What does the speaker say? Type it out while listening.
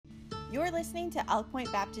You're listening to Elk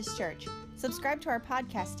Point Baptist Church. Subscribe to our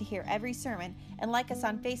podcast to hear every sermon and like us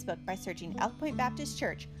on Facebook by searching Elk Point Baptist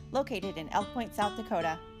Church, located in Elk Point, South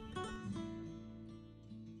Dakota.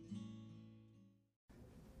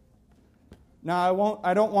 Now,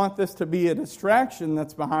 I don't want this to be a distraction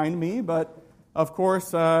that's behind me, but of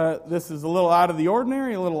course, this is a little out of the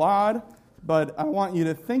ordinary, a little odd, but I want you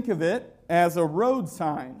to think of it as a road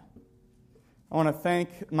sign. I want to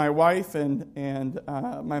thank my wife and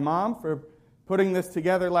my mom for putting this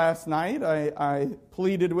together last night. I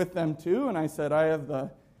pleaded with them too, and I said, I have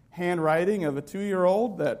the handwriting of a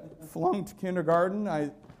 2-year-old that flunked kindergarten.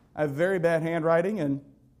 I have very bad handwriting, and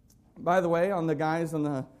by the way, on the guys on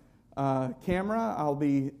the camera, I'll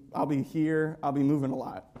be here. I'll be moving a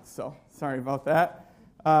lot, so sorry about that.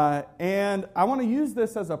 And I want to use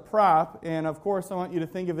this as a prop, and of course, I want you to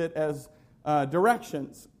think of it as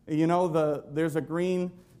directions. You know, there's a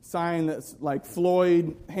green sign that's like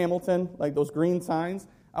Floyd Hamilton, like those green signs.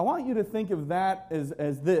 I want you to think of that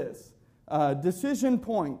as this. Decision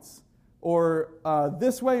points, or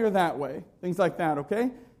this way or that way, things like that,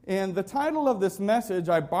 okay? And the title of this message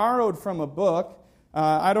I borrowed from a book.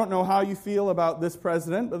 I don't know how you feel about this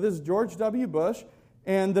president, but this is George W. Bush,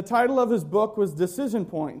 and the title of his book was Decision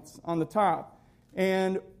Points on the top.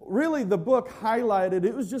 And really, the book highlighted,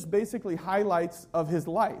 it was just basically highlights of his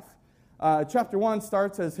life. Chapter 1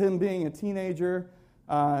 starts as him being a teenager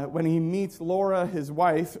when he meets Laura, his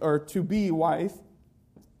wife, or to-be wife.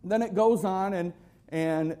 Then it goes on,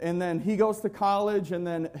 and then he goes to college, and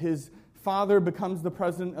then his father becomes the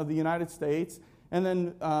president of the United States. And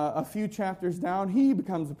then a few chapters down, he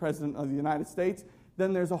becomes the president of the United States.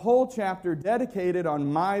 Then there's a whole chapter dedicated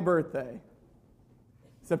on my birthday,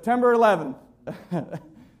 September 11th.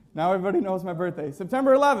 Now everybody knows my birthday.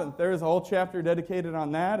 September 11th, there is a whole chapter dedicated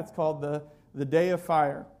on that. It's called the Day of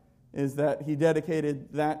Fire, is that he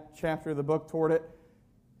dedicated that chapter of the book toward it.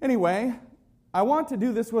 Anyway, I want to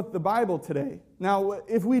do this with the Bible today. Now,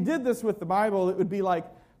 if we did this with the Bible, it would be like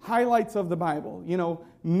highlights of the Bible. You know,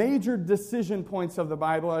 major decision points of the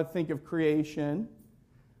Bible. I would think of creation.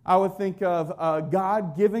 I would think of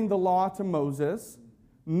God giving the law to Moses.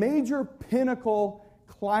 Major pinnacle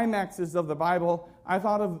climaxes of the Bible. I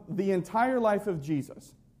thought of the entire life of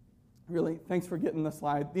Jesus. Really, thanks for getting the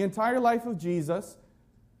slide. The entire life of Jesus,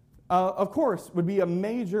 of course, would be a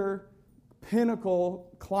major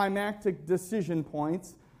pinnacle climactic decision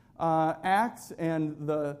points. Acts and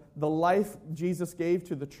the life Jesus gave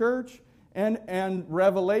to the church, and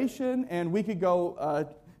Revelation, and we could go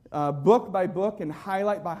book by book and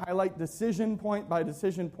highlight by highlight, decision point by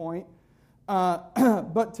decision point.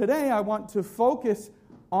 But today I want to focus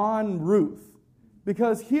on Ruth.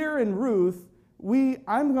 Because here in Ruth,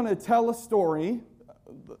 I'm going to tell a story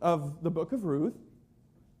of the book of Ruth,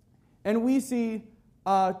 and we see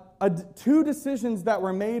two decisions that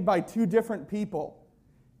were made by two different people.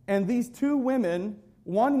 And these two women,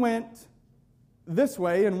 one went this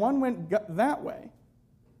way and one went that way.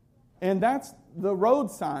 And that's the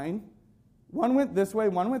road sign. One went this way,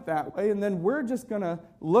 one went that way, and then we're just going to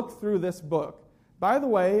look through this book. By the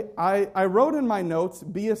way, I wrote in my notes,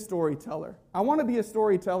 be a storyteller. I want to be a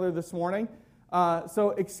storyteller this morning.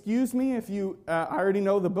 So excuse me if I already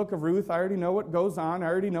know the book of Ruth. I already know what goes on. I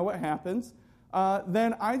already know what happens.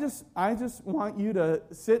 Then I just want you to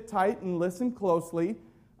sit tight and listen closely.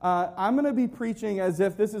 I'm going to be preaching as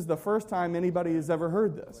if this is the first time anybody has ever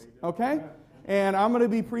heard this. Okay? And I'm going to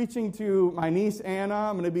be preaching to my niece Anna.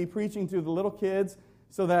 I'm going to be preaching to the little kids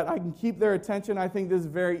so that I can keep their attention. I think this is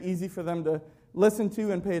very easy for them to listen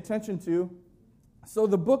to and pay attention to. So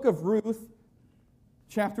the book of Ruth,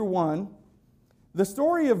 chapter 1, the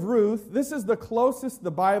story of Ruth, this is the closest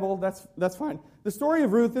the Bible, that's fine. The story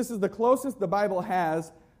of Ruth, this is the closest the Bible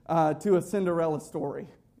has to a Cinderella story,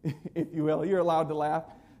 if you will. You're allowed to laugh.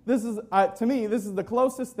 This is, to me, this is the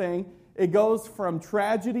closest thing. It goes from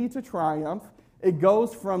tragedy to triumph. It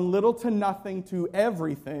goes from little to nothing to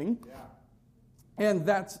everything. Yeah. And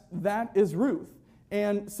that is Ruth.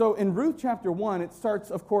 And so in Ruth chapter 1, it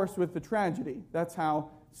starts, of course, with the tragedy. That's how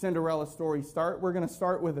Cinderella stories start. We're going to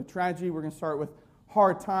start with a tragedy. We're going to start with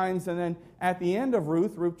hard times. And then at the end of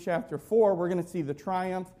Ruth chapter 4, we're going to see the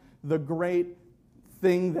triumph, the great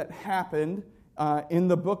thing that happened in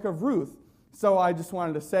the book of Ruth. So I just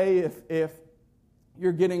wanted to say, if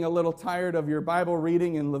you're getting a little tired of your Bible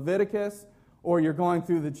reading in Leviticus, or you're going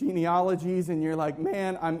through the genealogies and you're like,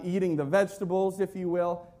 man, I'm eating the vegetables, if you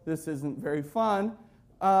will, this isn't very fun,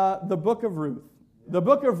 the book of Ruth. The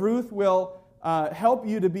book of Ruth will help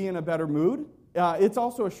you to be in a better mood. It's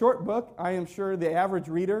also a short book. I am sure the average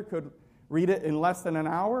reader could read it in less than an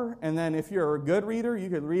hour, and then if you're a good reader, you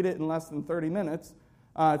could read it in less than 30 minutes.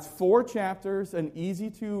 It's 4 chapters, an easy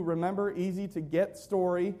to remember, easy to get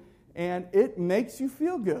story, and it makes you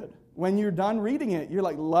feel good. When you're done reading it, you're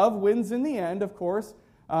like, love wins in the end, of course.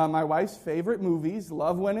 My wife's favorite movies,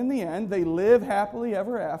 love win in the end. They live happily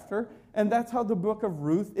ever after, and that's how the book of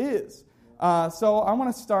Ruth is. So I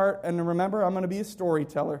want to start, and remember, I'm going to be a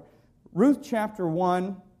storyteller. Ruth chapter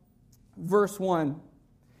 1, verse 1.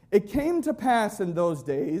 It came to pass in those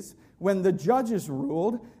days, when the judges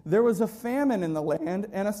ruled, there was a famine in the land,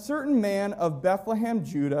 and a certain man of Bethlehem,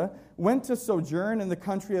 Judah, went to sojourn in the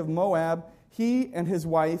country of Moab, he and his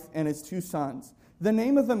wife and his 2 sons. The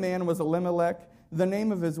name of the man was Elimelech, the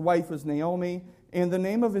name of his wife was Naomi, and the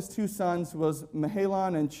name of his 2 sons was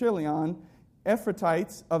Mahlon and Chilion,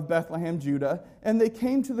 Ephrathites of Bethlehem, Judah, and they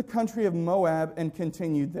came to the country of Moab and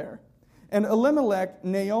continued there. And Elimelech,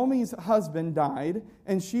 Naomi's husband, died,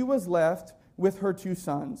 and she was left with her 2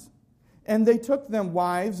 sons. And they took them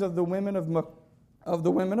wives of the women of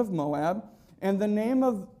Moab, and the name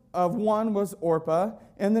of one was Orpah,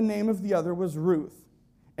 and the name of the other was Ruth.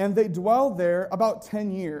 And they dwelled there about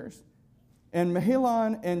 10 years. And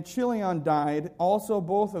Mahlon and Chilion died, also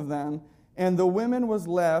both of them, and the woman was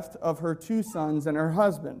left of her 2 sons and her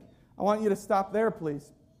husband. I want you to stop there,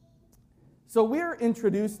 please. So we're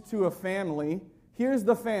introduced to a family. Here's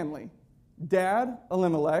the family. Dad,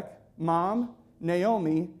 Elimelech, Mom,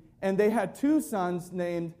 Naomi, and they had 2 sons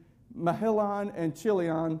named Mahlon and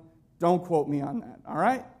Chilion. Don't quote me on that, all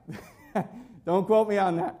right? Don't quote me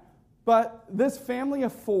on that. But this family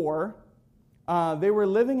of 4, they were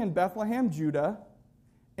living in Bethlehem, Judah,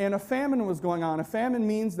 and a famine was going on. A famine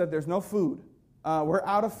means that there's no food. We're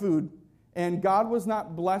out of food, and God was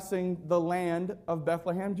not blessing the land of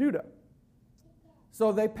Bethlehem, Judah.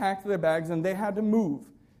 So they packed their bags, and they had to move.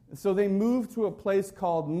 So they moved to a place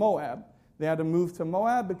called Moab. They had to move to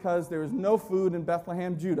Moab because there was no food in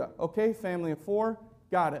Bethlehem, Judah. Okay, family of 4,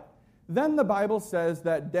 got it. Then the Bible says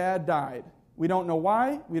that Dad died. We don't know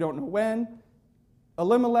why. We don't know when.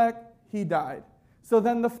 Elimelech, he died. So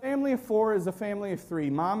then the family of 4 is a family of 3,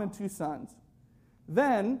 mom and 2 sons.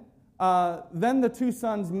 Then the 2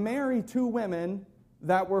 sons marry 2 women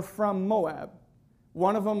that were from Moab.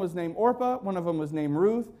 One of them was named Orpah. One of them was named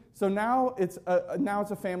Ruth. So now it's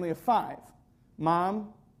a family of 5.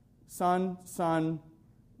 Mom, son,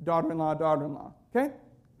 daughter-in-law, daughter-in-law. Okay?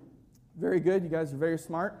 Very good. You guys are very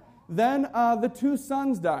smart. Then the 2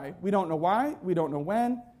 sons die. We don't know why. We don't know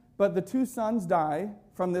when. But the 2 sons die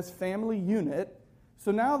from this family unit.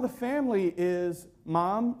 So now the family is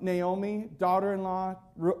Mom, Naomi, daughter-in-law,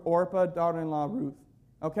 Orpah, daughter-in-law, Ruth.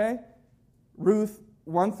 Okay? Ruth,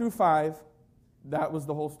 1 through 5, that was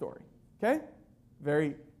the whole story. Okay?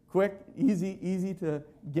 Very quick, easy to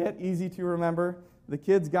get, easy to remember. The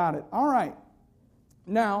kids got it. All right.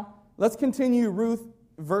 Now, let's continue Ruth,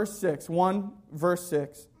 verse 6. 1, verse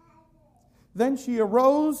 6. Then she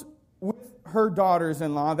arose with her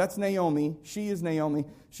daughters-in-law. That's Naomi. She is Naomi.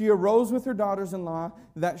 She arose with her daughters-in-law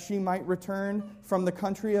that she might return from the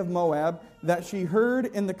country of Moab, that she heard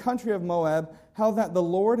in the country of Moab how that the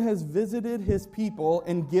Lord has visited his people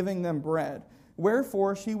in giving them bread.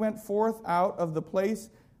 Wherefore she went forth out of the place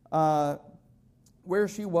where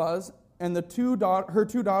she was, and her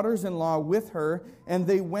 2 daughters-in-law with her, and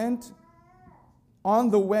they went on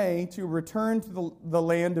the way to return to the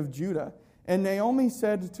land of Judah. And Naomi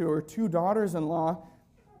said to her 2 daughters-in-law,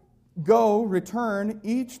 Go, return,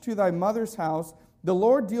 each to thy mother's house. The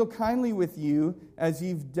Lord deal kindly with you, as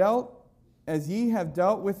ye have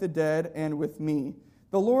dealt with the dead and with me.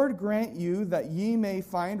 The Lord grant you that ye may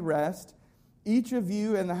find rest, each of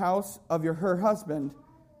you in the house of her husband.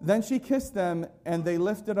 Then she kissed them, and they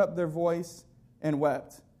lifted up their voice and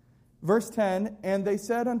wept. Verse 10, And they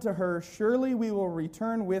said unto her, Surely we will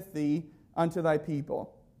return with thee unto thy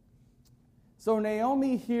people. So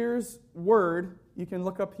Naomi hears word, you can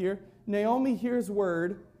look up here, Naomi hears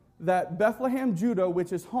word that Bethlehem, Judah,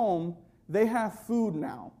 which is home, they have food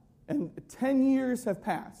now. And 10 years have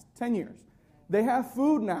passed, 10 years. They have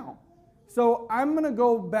food now. So I'm going to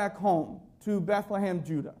go back home to Bethlehem,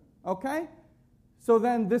 Judah, okay? So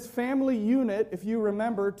then this family unit, if you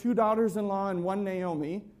remember, 2 daughters-in-law and 1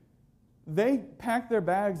 Naomi, they pack their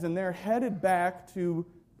bags and they're headed back to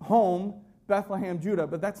home, Bethlehem, Judah.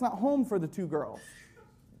 But that's not home for the 2 girls.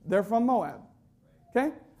 They're from Moab.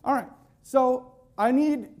 Okay? All right. So I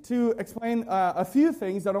need to explain a few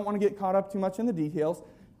things. I don't want to get caught up too much in the details.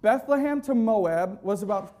 Bethlehem to Moab was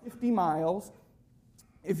about 50 miles.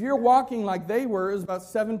 If you're walking like they were, it was about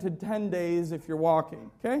 7 to 10 days if you're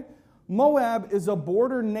walking. Okay? Moab is a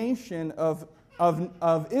border nation of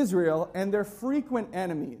Israel, and they're frequent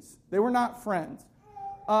enemies. They were not friends.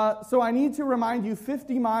 So I need to remind you,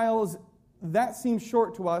 50 miles that seems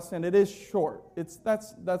short to us, and it is short.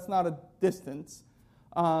 That's not a distance.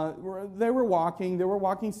 They were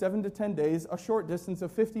walking 7 to 10 days, a short distance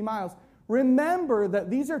of 50 miles. Remember that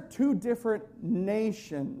these are two different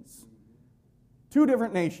nations. Two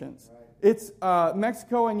different nations. It's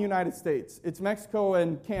Mexico and United States. It's Mexico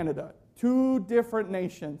and Canada. Two different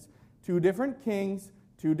nations. Two different kings.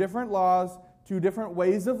 Two different laws. Two different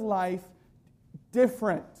ways of life.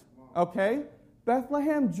 Different. Okay?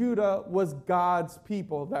 Bethlehem, Judah was God's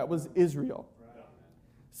people. That was Israel.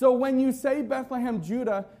 So when you say Bethlehem,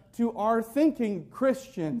 Judah, to our thinking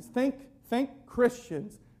Christians, think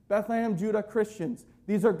Christians. Bethlehem, Judah, Christians.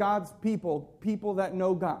 These are God's people, people that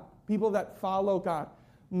know God, people that follow God.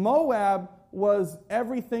 Moab was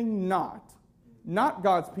everything not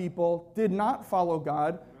God's people, did not follow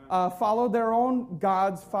God, followed their own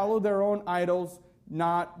gods, followed their own idols,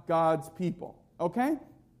 not God's people. Okay?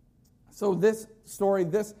 So this story,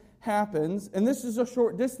 this happens, and this is a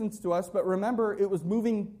short distance to us, but remember, it was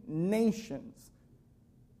moving nations.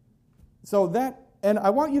 So that, and I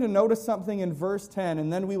want you to notice something in verse 10,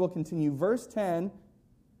 and then we will continue. Verse 10,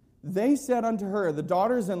 they said unto her, the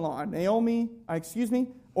daughters-in-law,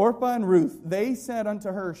 Orpah and Ruth, they said unto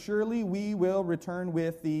her, surely we will return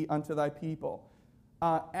with thee unto thy people.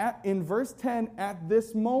 In verse 10, at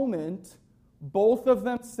this moment, both of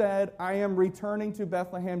them said, I am returning to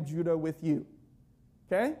Bethlehem, Judah with you.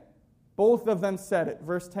 Okay? Both of them said it,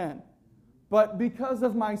 verse 10. But because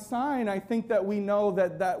of my sign, I think that we know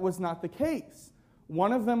that that was not the case.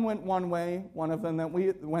 One of them went one way, one of them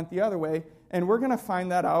went the other way, and we're going to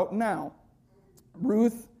find that out now.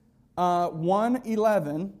 Ruth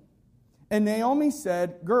 1:11, and Naomi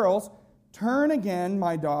said, girls, turn again,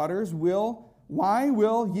 my daughters, why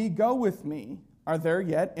will ye go with me? Are there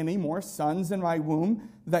yet any more sons in my womb,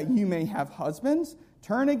 that ye may have husbands?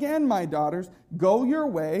 Turn again, my daughters, go your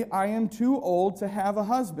way. I am too old to have a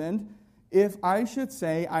husband. If I should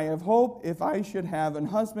say, I have hope, if I should have an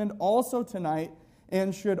husband also tonight,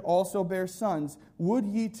 and should also bear sons, would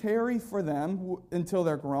ye tarry for them until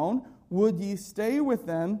they're grown? Would ye stay with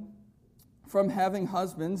them from having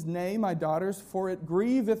husbands? Nay, my daughters, for it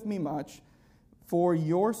grieveth me much. For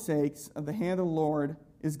your sakes, the hand of the Lord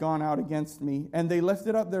is gone out against me. And they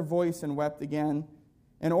lifted up their voice and wept again.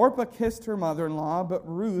 And Orpah kissed her mother-in-law, but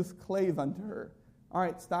Ruth clave unto her. All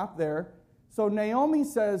right, stop there. So Naomi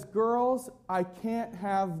says, girls, I can't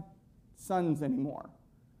have sons anymore.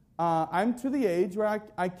 I'm to the age where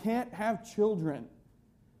I can't have children.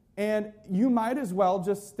 And you might as well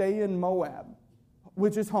just stay in Moab,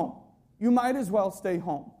 which is home. You might as well stay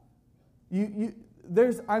home.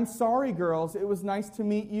 I'm sorry, girls. It was nice to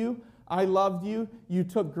meet you. I loved you. You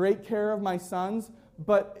took great care of my sons,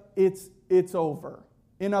 but it's over.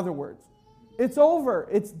 In other words, it's over.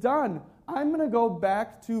 It's done. I'm going to go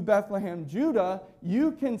back to Bethlehem, Judah.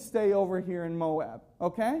 You can stay over here in Moab,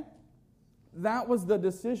 okay? That was the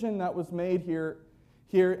decision that was made here.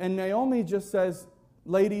 And Naomi just says,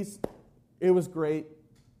 ladies, it was great.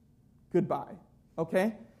 Goodbye,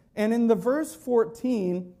 okay? And in the verse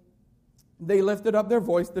 14, they lifted up their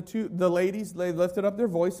voice. The ladies, they lifted up their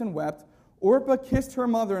voice and wept. Orpah kissed her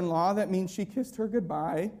mother-in-law. That means she kissed her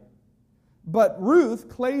goodbye. But Ruth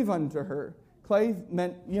clave unto her. Clave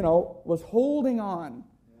meant, was holding on.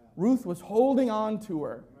 Ruth was holding on to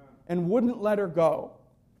her and wouldn't let her go.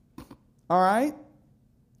 All right?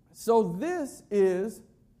 So this is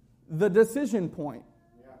the decision point.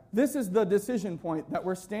 This is the decision point that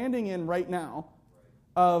we're standing in right now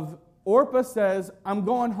of Orpah says, I'm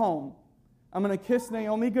going home. I'm going to kiss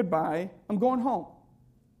Naomi goodbye. I'm going home.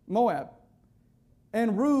 Moab.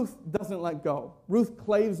 And Ruth doesn't let go. Ruth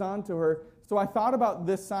claves onto her. So I thought about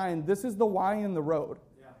this sign. This is the Y in the road.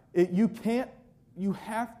 Yeah. You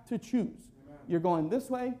have to choose. Amen. You're going this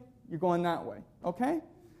way, you're going that way. Okay?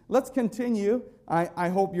 Let's continue. I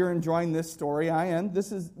hope you're enjoying this story. I am.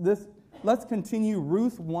 Let's continue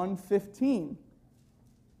Ruth 1:15.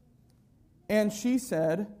 And she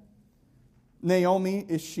said, Naomi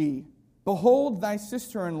is she. Behold, thy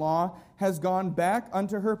sister-in-law has gone back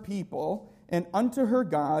unto her people and unto her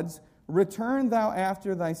gods. Return thou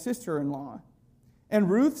after thy sister-in-law. And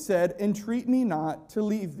Ruth said, entreat me not to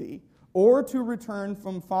leave thee, or to return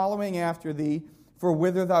from following after thee. For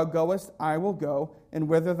whither thou goest, I will go, and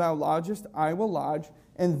whither thou lodgest, I will lodge,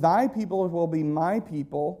 and thy people will be my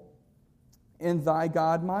people, and thy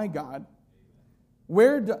God my God.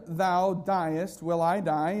 Where thou diest will I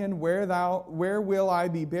die, and where will I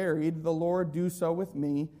be buried, the Lord do so with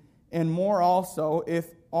me, and more also, if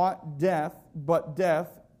aught death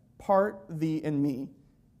part thee and me.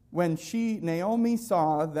 When Naomi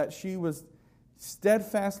saw that she was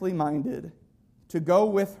steadfastly minded to go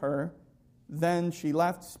with her, Then she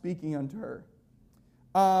left, speaking unto her.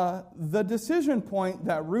 The decision point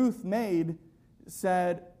that Ruth made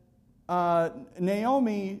said,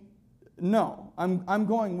 Naomi, no, I'm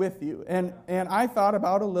going with you. And I thought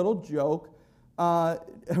about a little joke.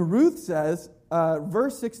 Ruth says,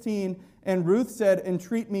 verse 16, and Ruth said,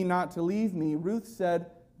 entreat me not to leave me. Ruth said,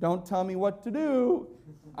 don't tell me what to do.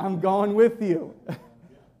 I'm going with you.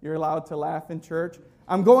 You're allowed to laugh in church.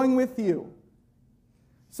 I'm going with you.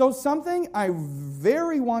 So something I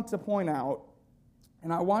very want to point out,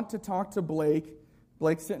 and I want to talk to Blake.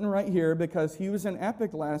 Blake's sitting right here because he was in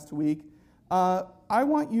Epic last week. I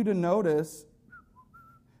want you to notice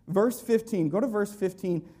verse 15. Go to verse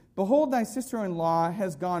 15. Behold, thy sister-in-law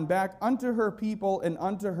has gone back unto her people and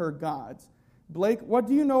unto her gods. Blake, what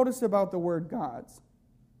do you notice about the word gods?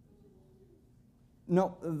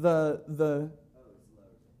 No, that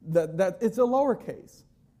it's a lowercase.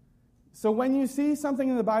 So when you see something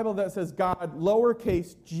in the Bible that says God,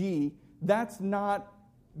 lowercase g, that's not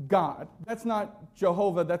God. That's not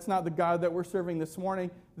Jehovah. That's not the God that we're serving this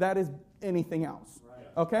morning. That is anything else.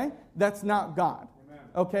 Okay? That's not God.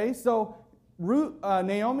 Okay? So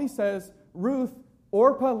Naomi says, Ruth,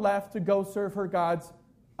 Orpah left to go serve her gods.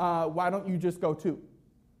 Why don't you just go too?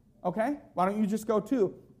 Okay? Why don't you just go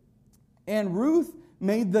too? And Ruth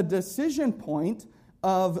made the decision point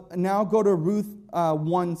of now go to Ruth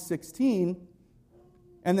 1:16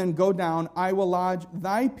 and then go down. I will lodge,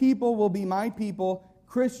 thy people will be my people,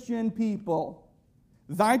 Christian people.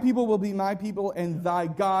 Thy people will be my people, and thy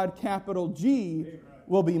God, capital G,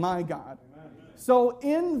 will be my God. So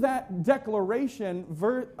in that declaration,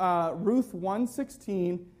 Ruth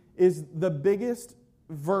 1:16 is the biggest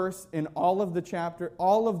verse in all of the chapter,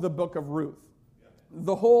 all of the book of Ruth.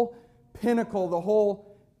 The whole pinnacle,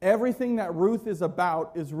 everything that Ruth is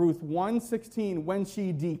about is Ruth 1:16 when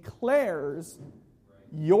she declares,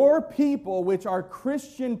 your people, which are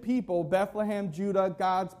Christian people, Bethlehem, Judah,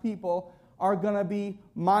 God's people, are going to be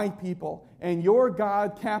my people. And your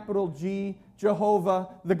God, capital G, Jehovah,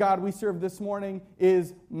 the God we serve this morning,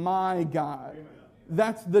 is my God. Amen.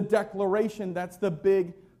 That's the declaration. That's the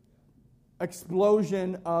big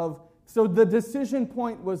explosion of... So the decision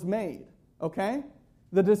point was made, okay?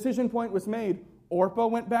 The decision point was made. Orpah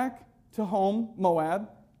went back to home, Moab,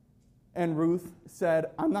 and Ruth said,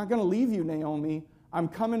 I'm not going to leave you, Naomi. I'm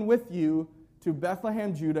coming with you to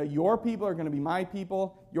Bethlehem, Judah. Your people are going to be my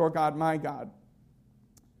people, your God, my God.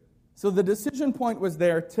 So the decision point was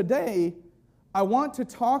there. Today, I want to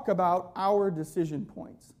talk about our decision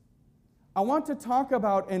points. I want to talk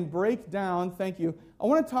about and break down, thank you, I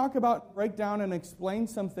want to talk about, break down and explain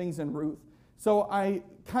some things in Ruth. So I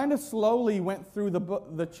kind of slowly went through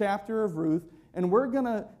the chapter of Ruth, and we're going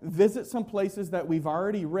to visit some places that we've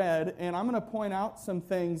already read, and I'm going to point out some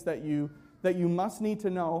things that you must need to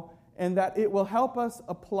know, and that it will help us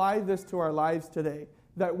apply this to our lives today.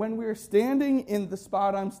 That when we're standing in the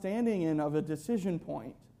spot I'm standing in of a decision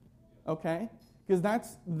point, okay? Because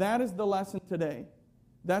that is the lesson today.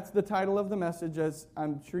 That's the title of the message, as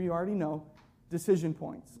I'm sure you already know, decision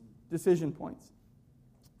points. Decision points.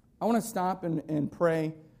 I want to stop and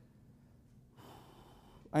pray.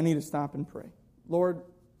 I need to stop and pray. Lord,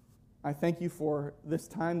 I thank you for this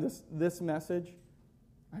time, this message.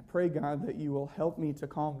 I pray, God, that you will help me to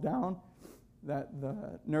calm down, that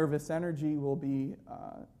the nervous energy will be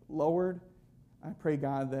lowered. I pray,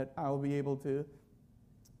 God, that I will be able to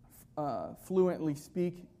fluently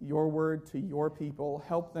speak your word to your people.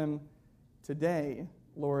 Help them today,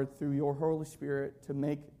 Lord, through your Holy Spirit, to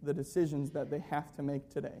make the decisions that they have to make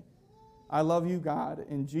today. I love you, God.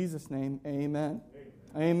 In Jesus' name, amen.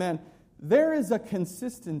 Amen. There is a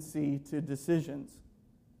consistency to decisions.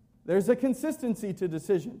 There's a consistency to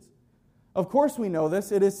decisions. Of course we know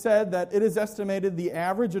this. It is said that it is estimated the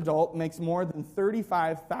average adult makes more than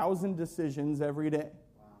 35,000 decisions every day.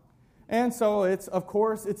 Wow. And so it's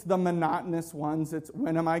the monotonous ones. It's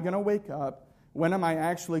when am I going to wake up? When am I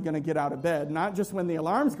actually going to get out of bed? Not just when the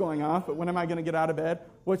alarm's going off, but when am I going to get out of bed?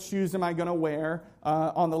 What shoes am I going to wear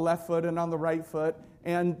on the left foot and on the right foot?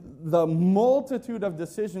 And the multitude of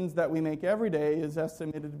decisions that we make every day is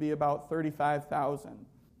estimated to be about 35,000.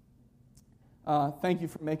 Thank you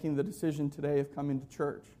for making the decision today of coming to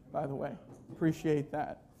church, by the way. Appreciate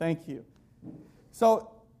that. Thank you. So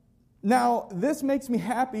now this makes me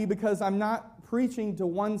happy because I'm not preaching to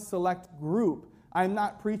one select group. I'm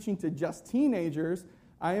not preaching to just teenagers.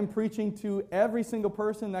 I am preaching to every single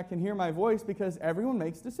person that can hear my voice because everyone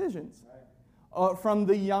makes decisions. From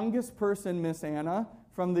the youngest person, Miss Anna,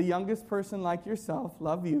 from the youngest person like yourself,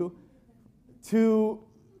 love you, to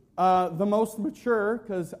the most mature,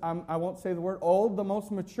 because I won't say the word old, the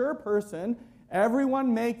most mature person,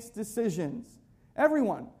 Everyone makes decisions.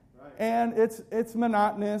 Everyone. Right. And it's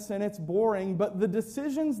monotonous and it's boring, but the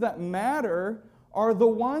decisions that matter are the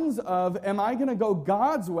ones of, am I going to go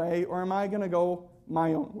God's way or am I going to go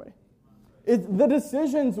my own way? The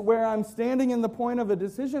decisions where I'm standing in the point of a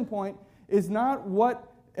decision point is not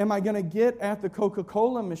what am I going to get at the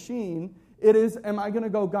Coca-Cola machine. It is, am I going to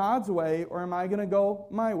go God's way or am I going to go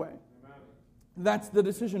my way? Amen. That's the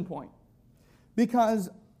decision point. Because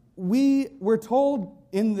we were told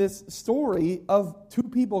in this story of two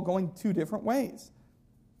people going two different ways.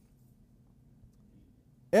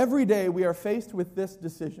 Every day we are faced with this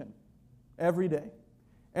decision. Every day.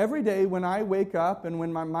 Every day when I wake up and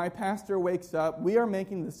when my pastor wakes up, we are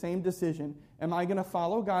making the same decision. Am I going to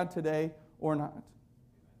follow God today or not?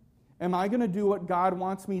 Am I going to do what God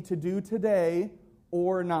wants me to do today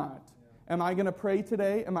or not? Am I going to pray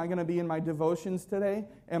today? Am I going to be in my devotions today?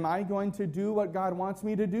 Am I going to do what God wants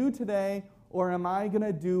me to do today? Or am I going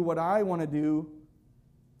to do what I want to do?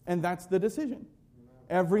 And that's the decision.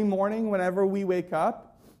 Every morning whenever we wake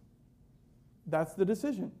up, that's the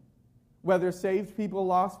decision. Whether saved people,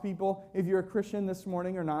 lost people, if you're a Christian this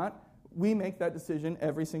morning or not, we make that decision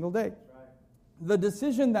every single day. The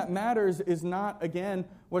decision that matters is not, again,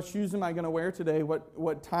 what shoes am I going to wear today?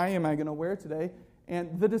 What tie am I going to wear today?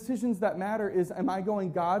 And the decisions that matter is, am I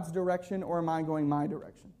going God's direction or am I going my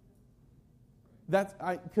direction? That's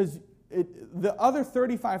because the other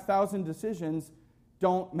 35,000 decisions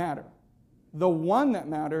don't matter. The one that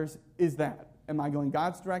matters is that. Am I going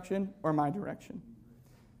God's direction or my direction?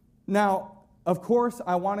 Now, of course,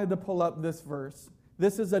 I wanted to pull up this verse.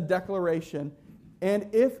 This is a declaration. And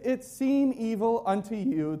if it seem evil unto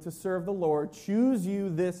you to serve the Lord, choose you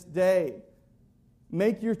this day.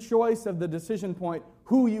 Make your choice of the decision point,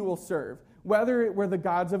 who you will serve. Whether it were the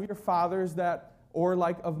gods of your fathers or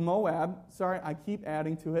like of Moab, sorry, I keep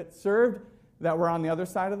adding to it, served that were on the other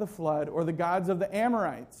side of the flood, or the gods of the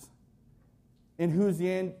Amorites, in whose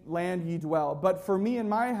land ye dwell. But for me and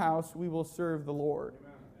my house, we will serve the Lord.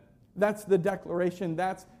 Amen. That's the declaration.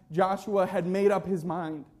 That's Joshua had made up his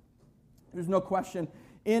mind. There's no question.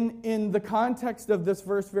 In the context of this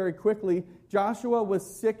verse very quickly, Joshua was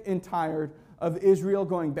sick and tired of Israel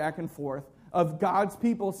going back and forth, of God's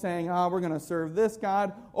people saying, we're going to serve this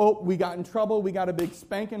God. Oh, we got in trouble. We got a big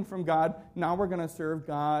spanking from God. Now we're going to serve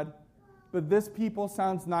God. But this people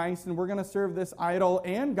sounds nice, and we're going to serve this idol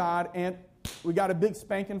and God, and we got a big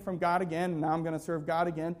spanking from God again, and now I'm going to serve God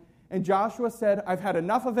again. And Joshua said, I've had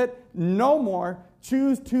enough of it. No more.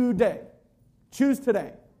 Choose today. Choose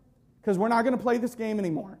today. Because we're not going to play this game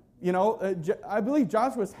anymore. You know, I believe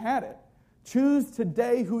Joshua's had it. Choose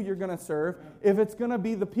today who you're going to serve. If it's going to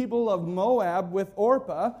be the people of Moab with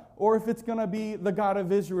Orpah, or if it's going to be the God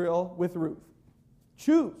of Israel with Ruth.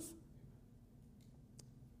 Choose.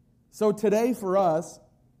 So today for us,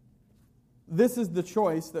 this is the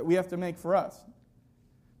choice that we have to make for us.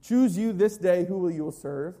 Choose you this day who you will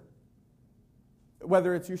serve,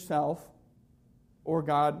 whether it's yourself or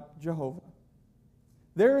God, Jehovah.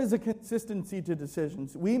 There is a consistency to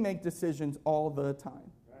decisions. We make decisions all the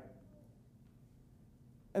time.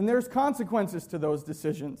 And there's consequences to those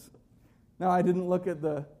decisions. Now, I didn't look at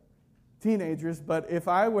the teenagers, but if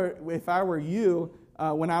I were you,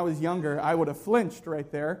 when I was younger, I would have flinched right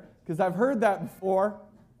there, because I've heard that before.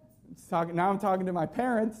 Now I'm talking to my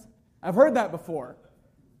parents. I've heard that before.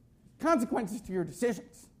 Consequences to your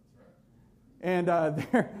decisions. And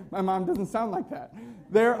my mom doesn't sound like that.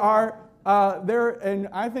 And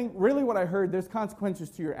I think really what I heard, there's consequences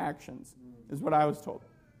to your actions, is what I was told.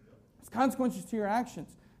 There's consequences to your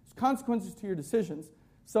actions. There's consequences to your decisions.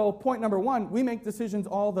 So point number one, we make decisions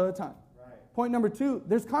all the time. Right. Point number two,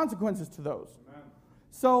 there's consequences to those. Amen.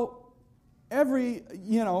 So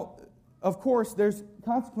of course, there's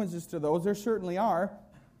consequences to those. There certainly are.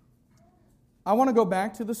 I want to go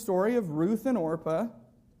back to the story of Ruth and Orpah.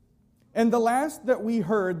 And the last that we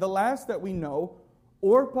heard, the last that we know,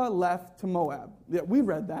 Orpah left to Moab. We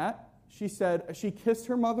read that. She said, she kissed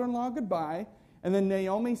her mother-in-law goodbye. And then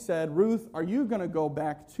Naomi said, Ruth, are you going to go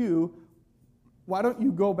back to, why don't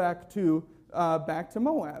you go back to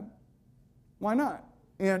Moab? Why not?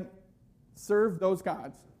 And serve those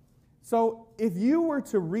gods. So if you were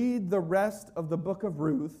to read the rest of the book of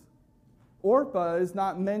Ruth, Orpah is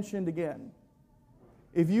not mentioned again.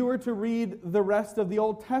 If you were to read the rest of the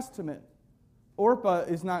Old Testament, Orpah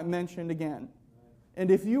is not mentioned again. And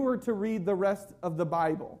if you were to read the rest of the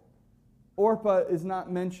Bible, Orpah is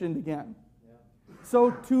not mentioned again.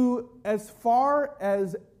 So as far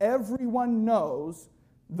as everyone knows,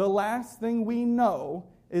 the last thing we know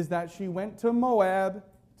is that she went to Moab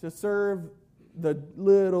to serve the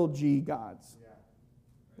little g gods.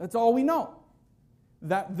 That's all we know.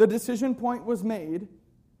 that the decision point was made,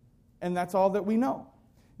 and that's all that we know.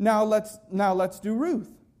 Now let's do Ruth.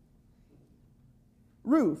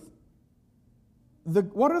 Ruth.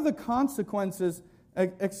 What are the consequences?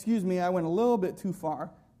 Excuse me, I went a little bit too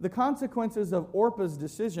far. The consequences of Orpah's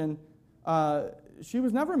decision, she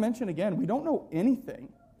was never mentioned again. We don't know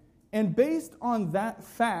anything. And based on that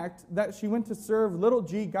fact that she went to serve little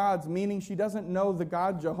g gods, meaning she doesn't know the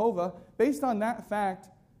God Jehovah, based on that fact,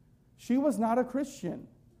 she was not a Christian.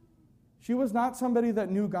 She was not somebody that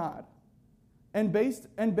knew God. And based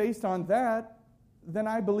on that, then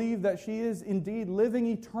I believe that she is indeed living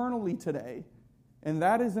eternally today, and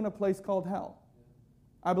that is in a place called hell.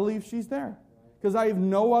 I believe she's there, because I have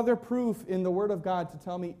no other proof in the Word of God to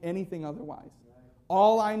tell me anything otherwise.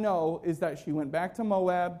 All I know is that she went back to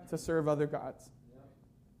Moab to serve other gods.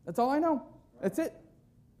 That's all I know. That's it.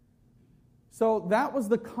 So that was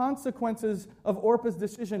the consequences of Orpah's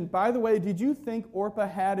decision. By the way, did you think Orpah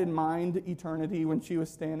had in mind eternity when she was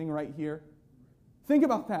standing right here? Think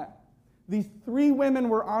about that. These three women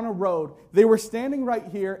were on a road. They were standing right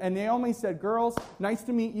here, and Naomi said, "Girls, nice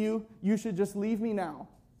to meet you. You should just leave me now."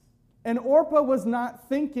 And Orpah was not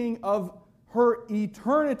thinking of her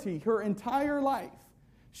eternity, her entire life.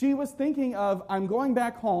 She was thinking of, I'm going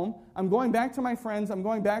back home, I'm going back to my friends, I'm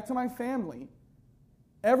going back to my family.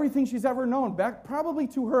 Everything she's ever known, back probably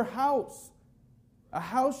to her house, a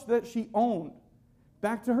house that she owned,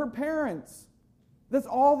 back to her parents. That's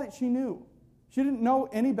all that she knew. She didn't know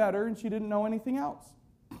any better, and she didn't know anything else.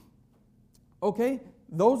 Okay,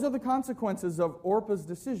 those are the consequences of Orpah's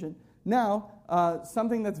decision. Now,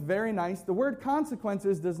 something that's very nice, the word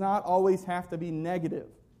consequences does not always have to be negative.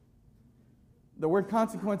 The word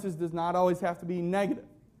consequences does not always have to be negative.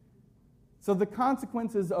 So the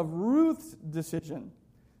consequences of Ruth's decision.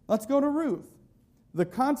 Let's go to Ruth. The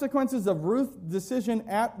consequences of Ruth's decision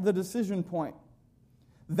at the decision point.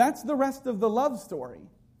 That's the rest of the love story.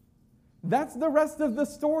 That's the rest of the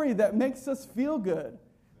story that makes us feel good.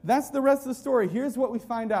 That's the rest of the story. Here's what we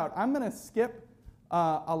find out. I'm going to skip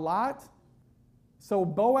a lot. So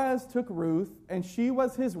Boaz took Ruth, and she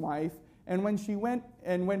was his wife. And when he went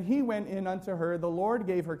in unto her, the Lord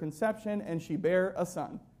gave her conception, and she bare a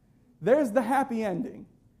son. There's the happy ending.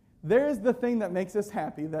 There's the thing that makes us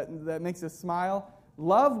happy, that makes us smile.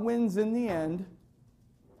 Love wins in the end,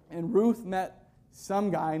 and Ruth met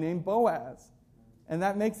some guy named Boaz. And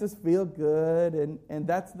that makes us feel good, and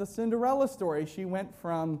that's the Cinderella story. She went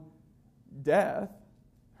from death,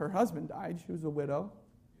 her husband died, she was a widow,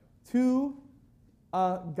 to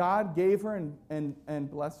God gave her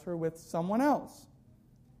and blessed her with someone else.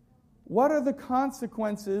 What are the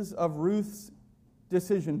consequences of Ruth's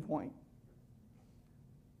decision point?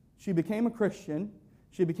 She became a Christian.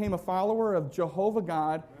 She became a follower of Jehovah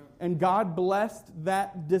God, and God blessed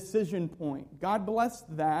that decision point. God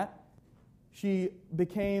blessed that. She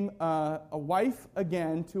became a wife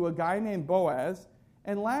again to a guy named Boaz.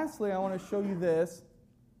 And lastly, I want to show you this.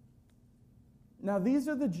 Now, these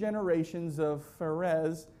are the generations of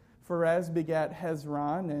Pharez. Pharez begat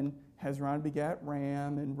Hezron, and Hezron begat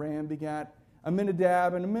Ram, and Ram begat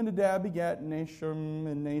Amminadab, and Amminadab begat Nahshon,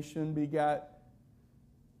 and Nahshon begat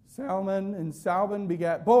Salmon, and Salmon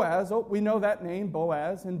begat Boaz. Oh, we know that name,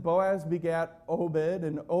 Boaz. And Boaz begat Obed,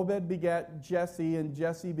 and Obed begat Jesse, and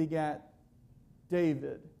Jesse begat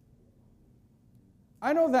David.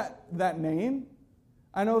 I know that name.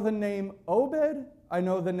 I know the name Obed. I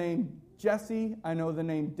know the name Jesse. I know the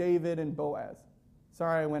name David and Boaz.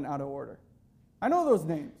 Sorry, I went out of order. I know those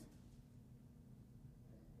names.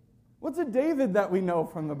 What's a David that we know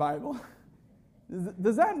from the Bible?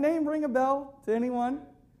 Does that name ring a bell to anyone?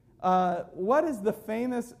 What is the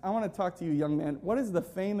famous, I want to talk to you, young man. What is the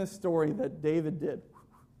famous story that David did?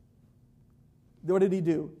 What did he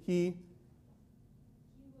do? He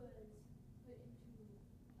was put into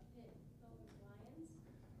a pit filled with lions.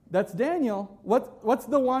 That's Daniel. What's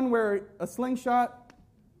the one where a slingshot,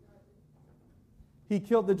 he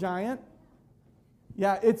killed the giant?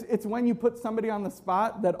 Yeah, it's when you put somebody on the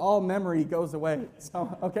spot that all memory goes away.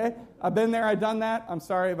 So, okay, I've been there, I've done that. I'm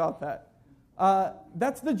sorry about that.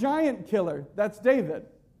 That's the giant killer. That's David,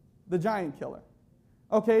 the giant killer.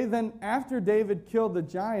 Okay, then after David killed the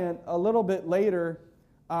giant, a little bit later,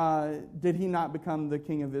 did he not become the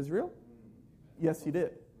king of Israel? Yes, he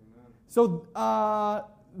did. So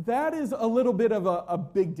that is a little bit of a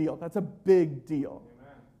big deal. That's a big deal.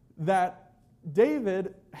 That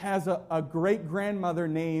David has a great-grandmother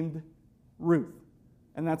named Ruth.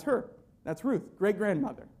 And that's her. That's Ruth,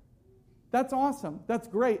 great-grandmother. That's awesome. That's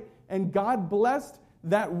great. And God blessed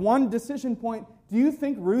that one decision point. Do you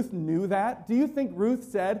think Ruth knew that? Do you think Ruth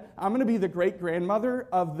said, I'm going to be the great-grandmother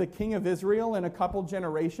of the king of Israel in a couple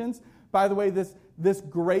generations? By the way, this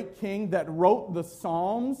great king that wrote the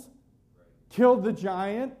Psalms, killed the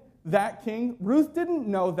giant, that king. Ruth didn't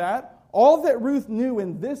know that. All that Ruth knew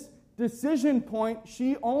in this decision point,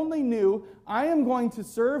 she only knew, I am going to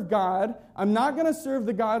serve God. I'm not going to serve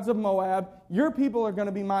the gods of Moab. Your people are going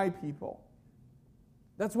to be my people.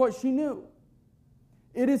 That's what she knew.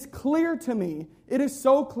 It is clear to me, it is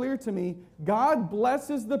so clear to me, God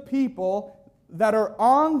blesses the people that are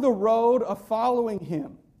on the road of following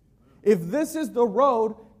Him. If this is the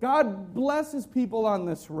road, God blesses people on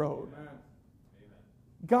this road. Amen.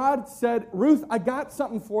 God said, Ruth, I got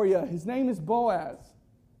something for you. His name is Boaz.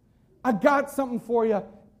 I got something for you.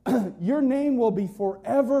 Your name will be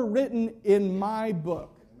forever written in my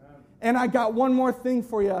book. Amen. And I got one more thing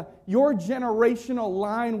for you. Your generational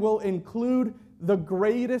line will include the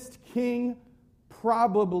greatest king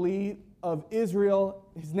probably of Israel.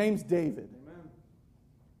 His name's David. Amen.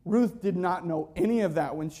 Ruth did not know any of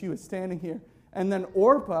that when she was standing here. And then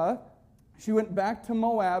Orpah, she went back to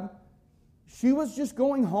Moab. She was just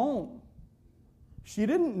going home. She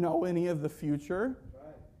didn't know any of the future.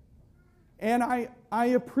 Right. And I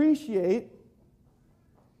appreciate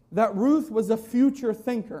that Ruth was a future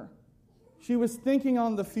thinker. She was thinking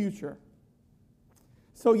on the future.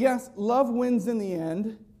 So yes, love wins in the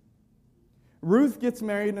end. Ruth gets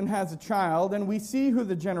married and has a child, and we see who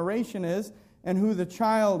the generation is and who the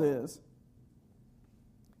child is.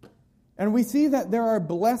 And we see that there are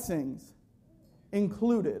blessings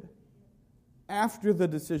included after the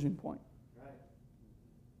decision point,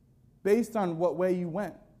 based on what way you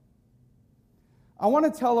went. I want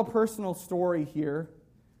to tell a personal story here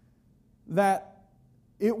that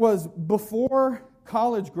it was before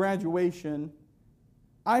college graduation.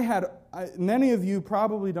 Many of you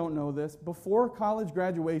probably don't know this, before college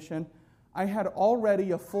graduation, I had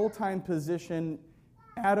already a full-time position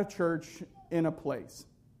at a church in a place.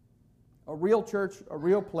 A real church, a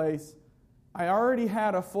real place. I already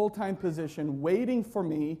had a full-time position waiting for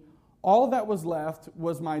me. All that was left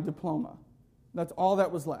was my diploma. That's all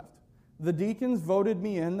that was left. The deacons voted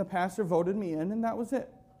me in, the pastor voted me in, and that was it.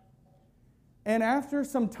 And after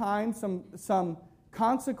some time, some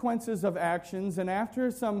consequences of actions, and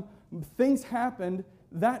after some things happened,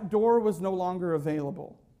 that door was no longer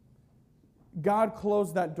available. God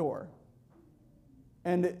closed that door,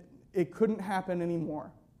 and it couldn't happen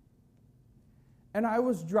anymore. And I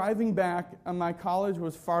was driving back, and my college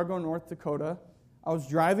was Fargo, North Dakota. I was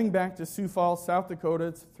driving back to Sioux Falls, South Dakota.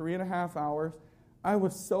 It's 3.5 hours. I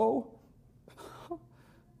was so...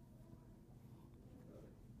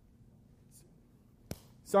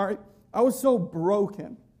 Sorry. I was so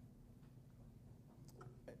broken.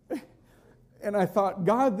 And I thought,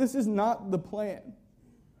 God, this is not the plan.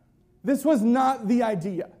 This was not the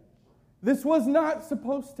idea. This was not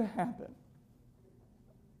supposed to happen.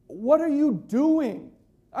 What are you doing?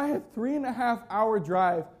 I had 3.5 hour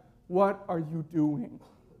drive. What are you doing?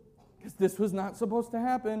 Because this was not supposed to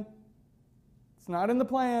happen. It's not in the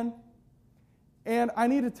plan. And I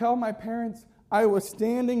need to tell my parents I was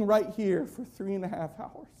standing right here for 3.5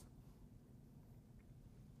 hours.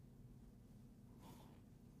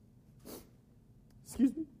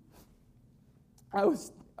 Excuse me. I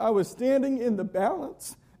was standing in the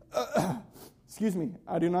balance. Excuse me.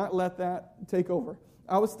 I do not let that take over.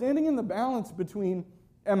 I was standing in the balance between,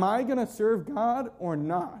 am I going to serve God or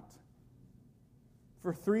not?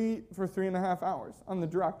 For 3.5 hours on the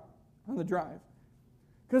drive.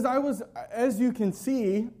 Because I was, as you can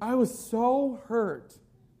see, I was so hurt.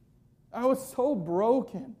 I was so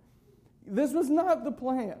broken. This was not the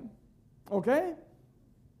plan. Okay?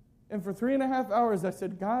 And for 3.5 hours, I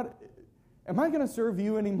said, God, am I going to serve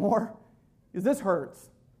you anymore? Because this hurts.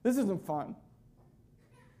 This isn't fun.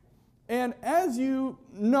 And as you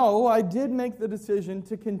know, I did make the decision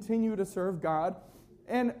to continue to serve God.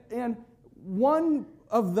 And one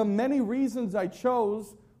of the many reasons I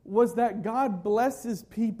chose was that God blesses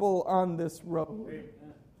people on this road.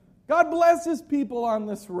 God blesses people on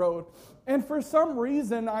this road. And for some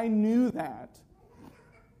reason, I knew that.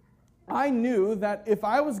 I knew that if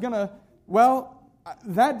I was going to,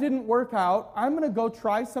 that didn't work out. I'm going to go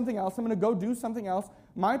try something else. I'm going to go do something else.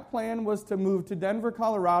 My plan was to move to Denver,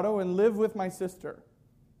 Colorado, and live with my sister.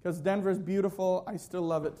 Because Denver's beautiful. I still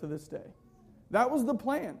love it to this day. That was the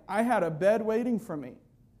plan. I had a bed waiting for me.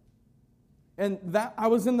 And that I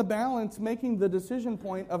was in the balance making the decision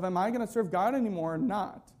point of, am I going to serve God anymore or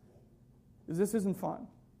not? Because this isn't fun.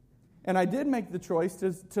 And I did make the choice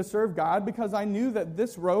to serve God because I knew that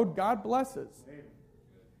this road God blesses.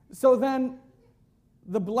 So then,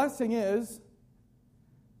 the blessing is,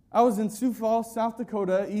 I was in Sioux Falls, South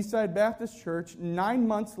Dakota, Eastside Baptist Church, 9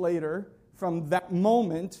 months later from that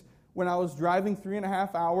moment when I was driving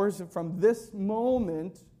 3.5 hours. And from this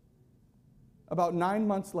moment, about 9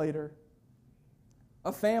 months later,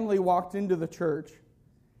 a family walked into the church.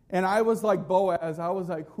 And I was like Boaz. I was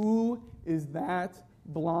like, who is that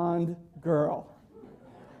blonde girl?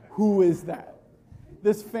 Who is that?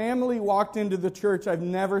 This family walked into the church I've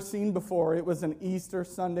never seen before. It was an Easter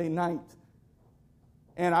Sunday night.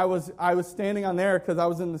 And I was standing on there because I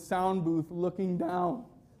was in the sound booth looking down.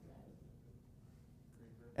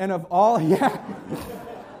 And of all, yeah.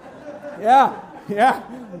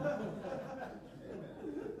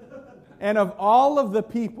 And of all of the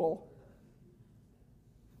people,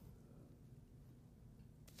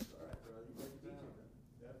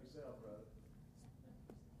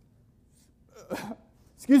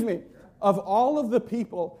 excuse me, of all of the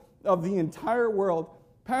people of the entire world,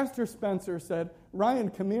 Pastor Spencer said, Ryan,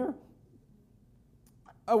 come here.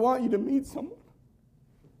 I want you to meet someone.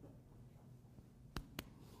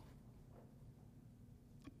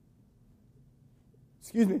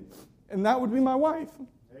 Excuse me. And that would be my wife.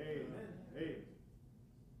 Amen.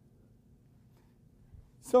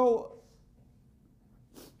 So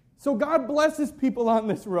God blesses people on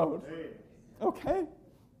this road. Okay?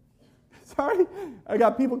 Sorry, I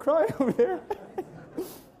got people crying over there.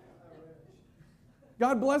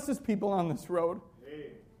 God blesses people on this road.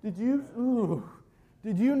 Did you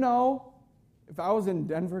know if I was in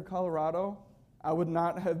Denver, Colorado, I would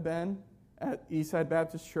not have been at Eastside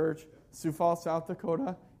Baptist Church, Sioux Falls, South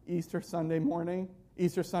Dakota, Easter Sunday morning,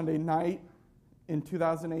 Easter Sunday night in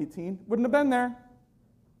 2018? Wouldn't have been there.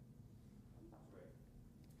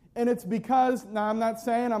 And it's because, now I'm not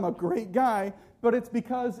saying I'm a great guy, but it's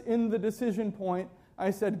because in the decision point,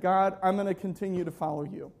 I said, God, I'm going to continue to follow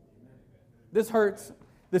you. This hurts.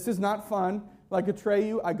 This is not fun. Like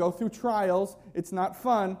Atreyu, I go through trials. It's not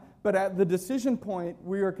fun. But at the decision point,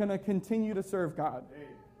 we are going to continue to serve God.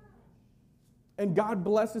 And God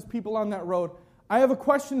blesses people on that road. I have a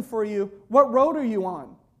question for you. What road are you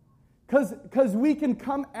on? Because we can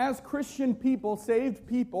come as Christian people, saved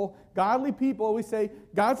people, godly people, we say,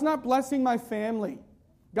 God's not blessing my family.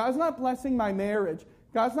 God's not blessing my marriage.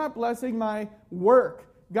 God's not blessing my work.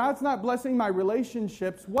 God's not blessing my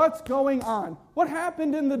relationships. What's going on? What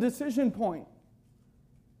happened in the decision point?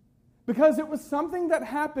 Because it was something that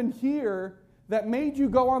happened here that made you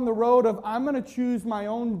go on the road of, I'm going to choose my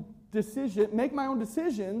own decision, make my own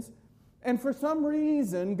decisions, and for some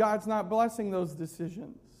reason, God's not blessing those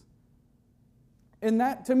decisions. And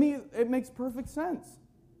that, to me, it makes perfect sense.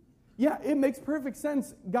 Yeah, it makes perfect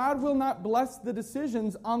sense. God will not bless the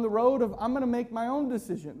decisions on the road of, I'm going to make my own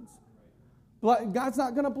decisions. God's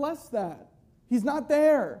not going to bless that. He's not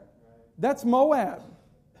there. That's Moab.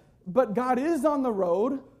 But God is on the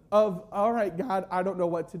road of, all right, God, I don't know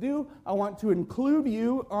what to do. I want to include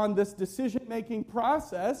you on this decision-making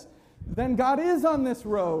process. Then God is on this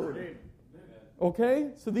road.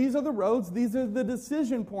 Okay? So these are the roads. These are the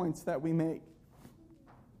decision points that we make.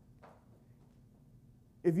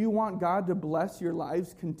 If you want God to bless your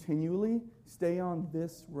lives continually, stay on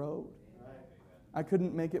this road. I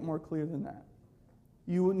couldn't make it more clear than that.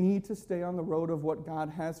 You need to stay on the road of what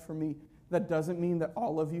God has for me. That doesn't mean that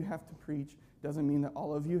all of you have to preach. Doesn't mean that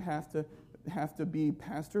all of you have to be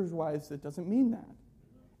pastors' wives. It doesn't mean that.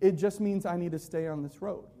 It just means I need to stay on this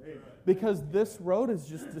road. Because this road is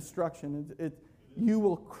just destruction. You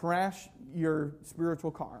will crash your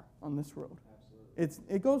spiritual car on this road.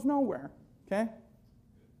 It goes nowhere. Okay?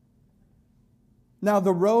 Now,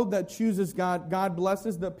 the road that chooses God, God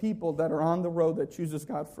blesses the people that are on the road that chooses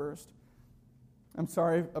God first. I'm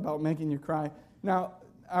sorry about making you cry. Now,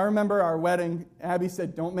 I remember our wedding, Abby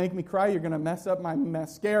said, don't make me cry, you're going to mess up my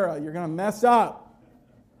mascara. You're going to mess up.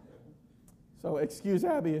 So excuse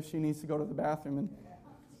Abby if she needs to go to the bathroom.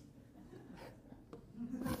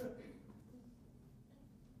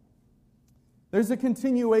 There's a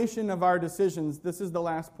continuation of our decisions. This is the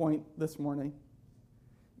last point this morning.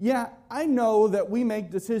 Yeah, I know that we make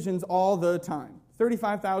decisions all the time.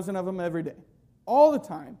 35,000 of them every day. All the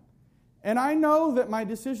time. And I know that my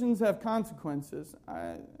decisions have consequences.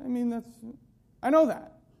 I know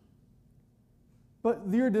that. But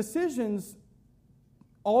your decisions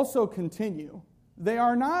also continue. They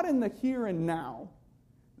are not in the here and now.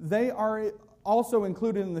 They are also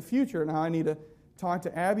included in the future. Now I need to talk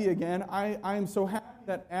to Abby again. I am so happy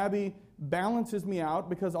that Abby balances me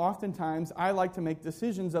out because oftentimes I like to make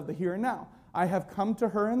decisions of the here and now. I have come to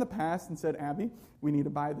her in the past and said, Abby, we need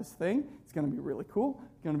to buy this thing. It's going to be really cool.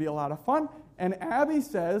 It's going to be a lot of fun. And Abby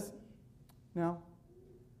says, no,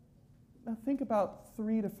 think about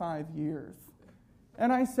 3 to 5 years.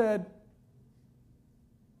 And I said,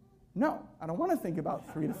 no, I don't want to think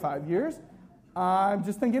about 3 to 5 years. I'm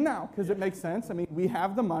just thinking now because it makes sense. I mean, we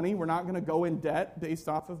have the money. We're not going to go in debt based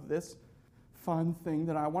off of this fun thing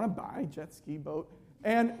that I want to buy, jet ski boat.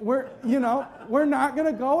 And we're not going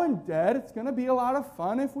to go in debt. It's going to be a lot of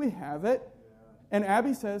fun if we have it. And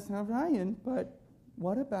Abby says, now, Ryan, but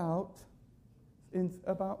what about in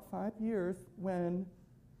about 5 years when,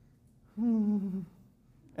 and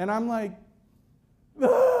I'm like,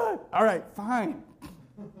 all right, fine.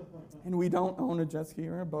 And we don't own a jet ski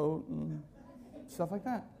or a boat and stuff like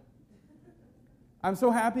that. I'm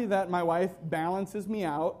so happy that my wife balances me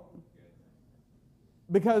out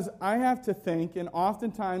because I have to think, and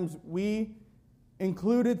oftentimes we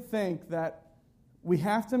included think that we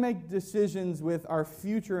have to make decisions with our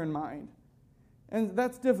future in mind. And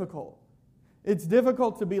that's difficult. It's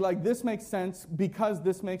difficult to be like, this makes sense because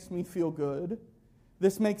this makes me feel good.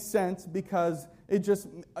 This makes sense because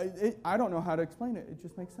I don't know how to explain it. It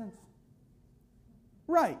just makes sense.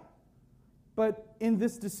 Right. But in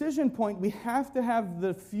this decision point, we have to have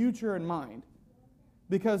the future in mind.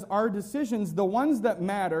 Because our decisions, the ones that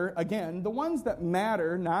matter, again, the ones that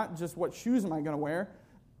matter, not just what shoes am I going to wear,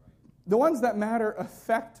 the ones that matter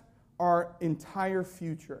affect our entire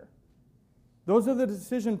future. Those are the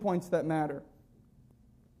decision points that matter.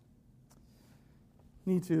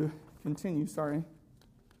 Need to continue, sorry.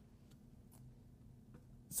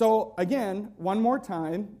 So again, one more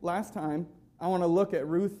time, last time, I want to look at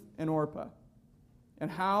Ruth and Orpah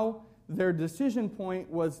and how their decision point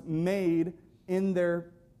was made in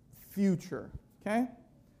their future, okay?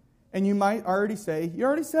 And you might already say, you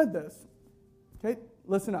already said this. Okay,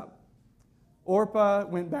 listen up. Orpah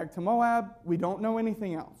went back to Moab. We don't know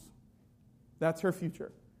anything else. That's her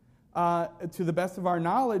future. To the best of our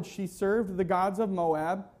knowledge, she served the gods of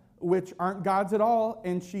Moab, which aren't gods at all,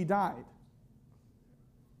 and she died.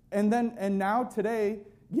 And now today,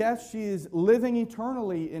 yes, she is living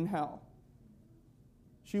eternally in hell.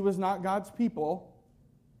 She was not God's people.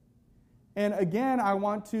 And again, I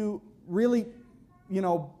want to really,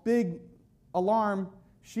 big alarm.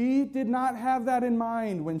 She did not have that in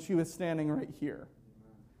mind when she was standing right here.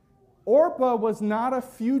 Orpah was not a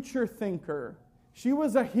future thinker. She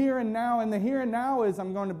was a here and now, and the here and now is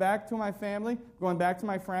I'm going back to my family, going back to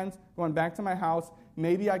my friends, going back to my house.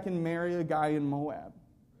 Maybe I can marry a guy in Moab.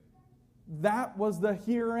 That was the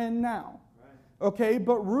here and now. Okay,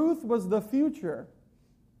 but Ruth was the future.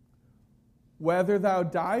 Whether thou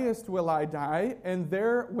diest will I die, and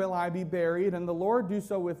there will I be buried, and the Lord do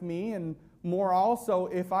so with me, and more also,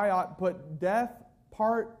 if I ought put death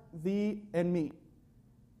part thee and me.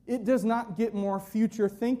 It does not get more future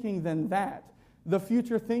thinking than that. The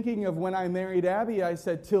future thinking of when I married Abby, I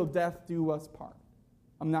said, till death do us part.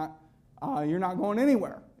 You're not going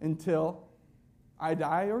anywhere until I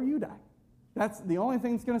die or you die. That's the only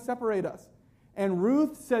thing that's going to separate us. And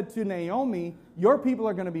Ruth said to Naomi, your people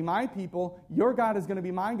are going to be my people, your God is going to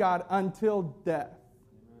be my God until death.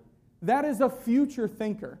 That is a future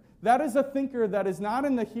thinker. That is a thinker that is not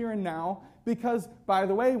in the here and now because, by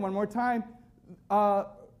the way, one more time,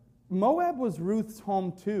 Moab was Ruth's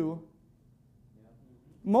home too.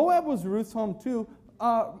 Moab was Ruth's home too.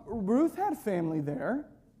 Ruth had family there.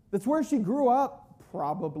 That's where she grew up,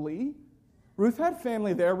 probably. Ruth had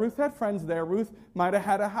family there. Ruth had friends there. Ruth might have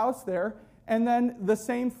had a house there. And then the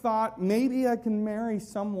same thought, maybe I can marry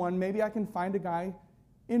someone. Maybe I can find a guy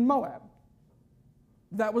in Moab.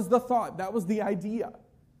 That was the thought. That was the idea.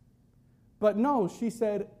 But no, she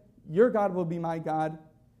said, your God will be my God,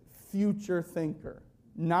 future thinker.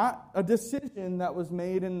 Not a decision that was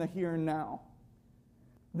made in the here and now.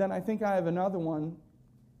 Then I think I have another one.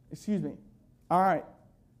 Excuse me. All right.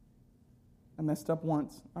 I messed up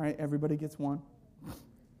once. All right, everybody gets one.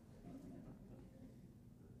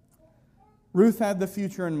 Ruth had the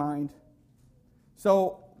future in mind.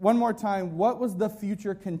 So, one more time, what was the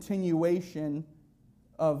future continuation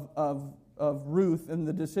of Ruth and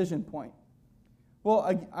the decision point? Well,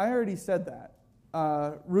 I already said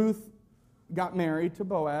that. Ruth got married to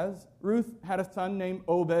Boaz. Ruth had a son named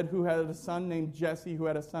Obed, who had a son named Jesse, who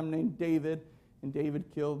had a son named David, and David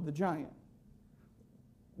killed the giant.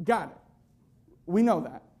 Got it. We know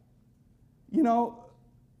that.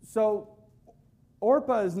 So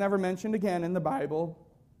Orpah is never mentioned again in the Bible,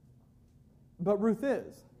 but Ruth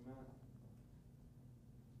is.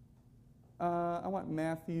 I want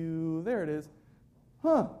Matthew. There it is.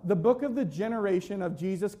 The book of the generation of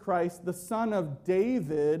Jesus Christ, the son of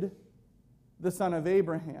David, the son of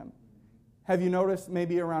Abraham. Have you noticed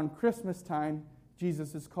maybe around Christmas time,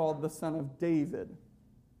 Jesus is called the son of David?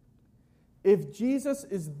 If Jesus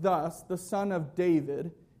is thus the son of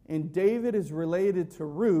David, and David is related to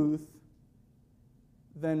Ruth,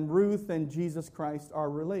 then Ruth and Jesus Christ are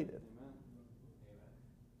related. Amen.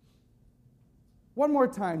 One more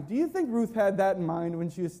time. Do you think Ruth had that in mind when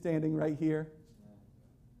she was standing right here?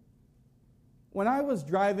 When I was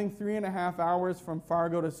driving 3.5 hours from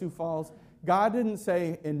Fargo to Sioux Falls, God didn't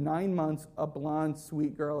say, in 9 months, a blonde,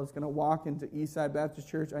 sweet girl is going to walk into Eastside Baptist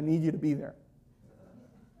Church. I need you to be there.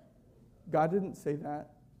 God didn't say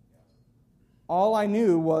that. All I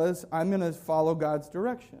knew was, I'm going to follow God's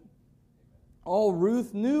direction. All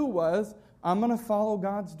Ruth knew was, I'm going to follow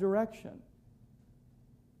God's direction.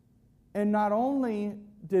 And not only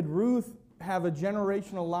did Ruth have a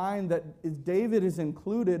generational line that David is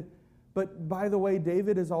included, but by the way,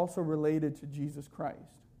 David is also related to Jesus Christ.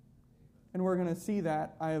 And we're going to see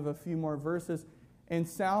that. I have a few more verses. And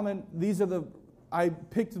Salmon, I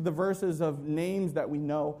picked the verses of names that we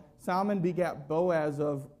know. Salmon begat Boaz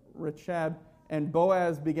of Rechab, and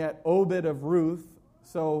Boaz begat Obed of Ruth.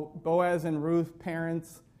 So Boaz and Ruth,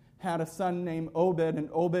 parents, had a son named Obed, and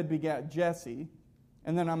Obed begat Jesse.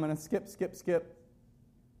 And then I'm going to skip.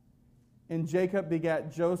 And Jacob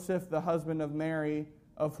begat Joseph, the husband of Mary,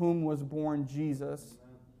 of whom was born Jesus.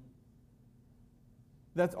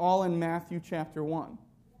 That's all in Matthew chapter 1.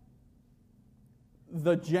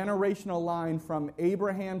 The generational line from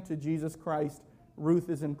Abraham to Jesus Christ, Ruth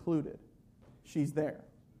is included. She's there.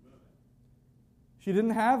 She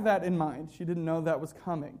didn't have that in mind. She didn't know that was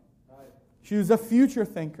coming. She was a future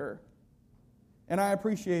thinker. And I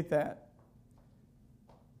appreciate that.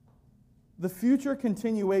 The future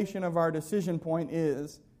continuation of our decision point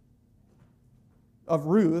is, of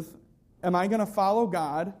Ruth, am I going to follow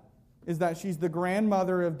God? Is that she's the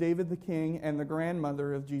grandmother of David the king and the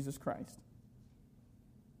grandmother of Jesus Christ.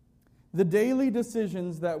 The daily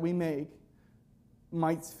decisions that we make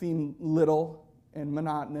might seem little and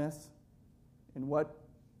monotonous. And what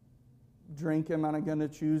drink am I going to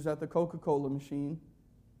choose at the Coca-Cola machine?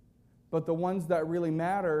 But the ones that really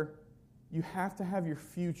matter, you have to have your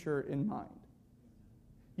future in mind.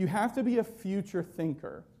 You have to be a future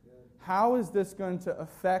thinker. How is this going to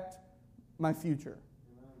affect my future?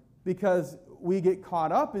 Because we get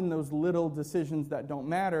caught up in those little decisions that don't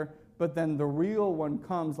matter, but then the real one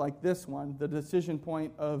comes, like this one, the decision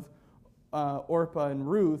point of Orpah and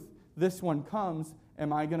Ruth. This one comes,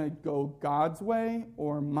 am I going to go God's way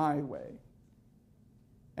or my way?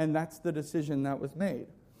 And that's the decision that was made.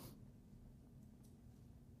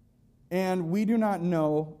 And we do not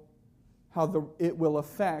know how it will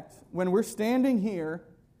affect. When we're standing here,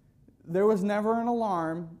 there was never an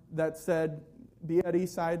alarm that said, be at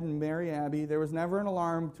Eastside and Mary Abbey. There was never an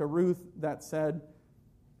alarm to Ruth that said,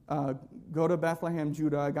 go to Bethlehem,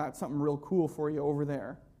 Judah. I got something real cool for you over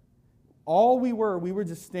there. All we were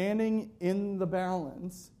just standing in the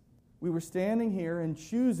balance. We were standing here and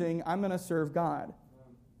choosing, I'm going to serve God.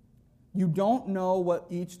 You don't know what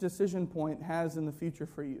each decision point has in the future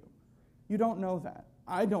for you. You don't know that.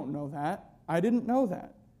 I don't know that. I didn't know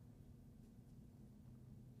that.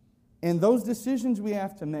 And those decisions we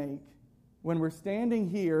have to make when we're standing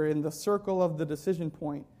here in the circle of the decision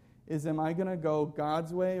point is, am I going to go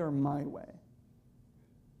God's way or my way?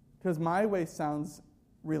 Because my way sounds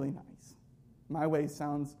really nice. My way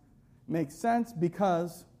makes sense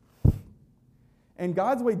because, and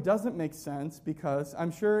God's way doesn't make sense because,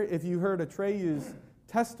 I'm sure if you heard Atreyu's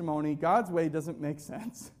testimony, God's way doesn't make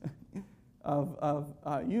sense. I'm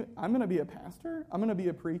going to be a pastor? I'm going to be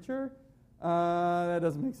a preacher? That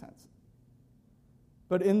doesn't make sense.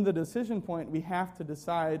 But in the decision point, we have to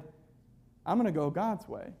decide, I'm going to go God's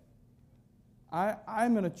way.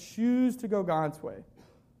 I'm going to choose to go God's way.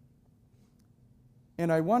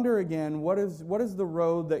 And I wonder again, what is the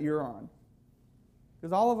road that you're on?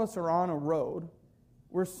 Because all of us are on a road.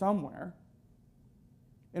 We're somewhere.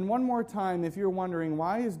 And one more time, if you're wondering,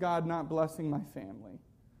 why is God not blessing my family?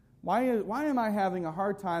 Why am I having a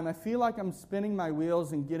hard time? I feel like I'm spinning my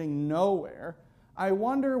wheels and getting nowhere. I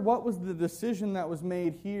wonder what was the decision that was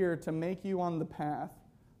made here to make you on the path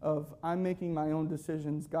of, I'm making my own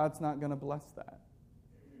decisions, God's not going to bless that.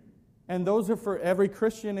 And those are for every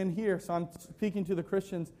Christian in here, so I'm speaking to the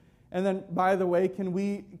Christians. And then, by the way, can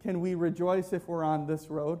we rejoice if we're on this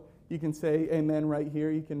road? You can say amen right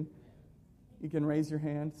here. You can raise your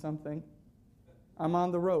hand, something. I'm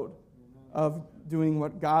on the road of doing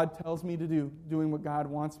what God tells me to do, doing what God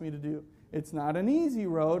wants me to do. It's not an easy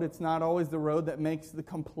road. It's not always the road that makes the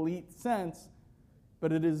complete sense,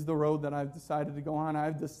 but it is the road that I've decided to go on.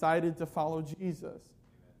 I've decided to follow Jesus.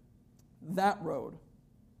 That road.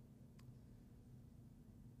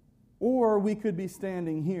 Or we could be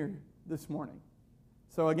standing here this morning,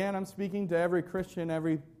 So again, I'm speaking to every Christian,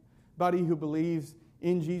 everybody who believes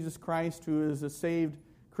in Jesus Christ, who is a saved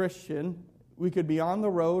Christian. We could be on the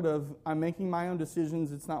road of, I'm making my own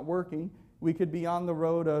decisions, it's not working. We could be on the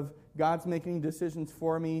road of, God's making decisions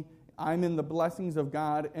for me, I'm in the blessings of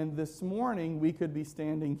God, and this morning we could be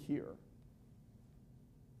standing here.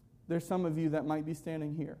 There's some of you that might be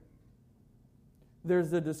standing here.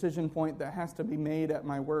 There's a decision point that has to be made at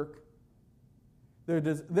my work.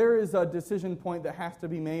 There is a decision point that has to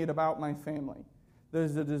be made about my family.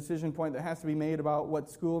 There's a decision point that has to be made about what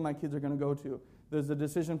school my kids are going to go to. There's a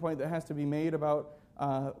decision point that has to be made about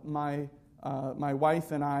my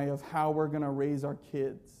wife and I of how we're going to raise our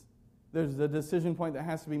kids. There's a decision point that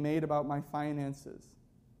has to be made about my finances.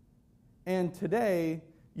 And today,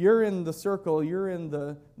 you're in the circle, you're in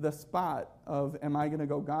the spot of, am I going to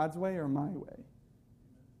go God's way or my way?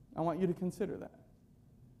 I want you to consider that.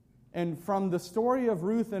 And from the story of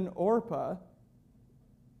Ruth and Orpah,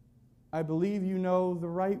 I believe you know the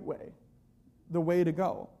right way, the way to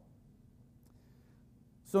go.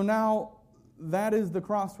 So now, that is the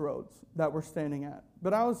crossroads that we're standing at.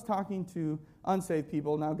 But I was talking to unsaved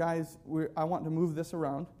people. Now, guys, I want to move this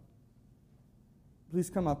around. Please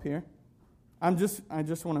come up here. I just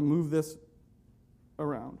want to move this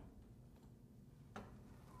around.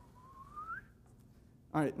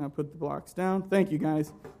 All right, now put the blocks down. Thank you,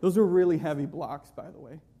 guys. Those are really heavy blocks, by the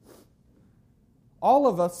way. All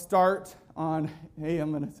of us start on, hey,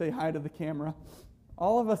 I'm going to say hi to the camera.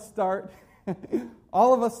 All of us start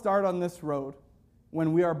on this road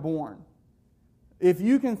when we are born. If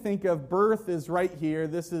you can think of birth is right here,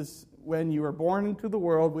 this is when you were born into the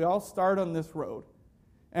world, we all start on this road.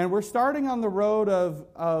 And we're starting on the road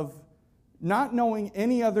of not knowing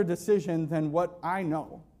any other decision than what I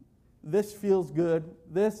know. This feels good.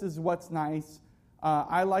 This is what's nice.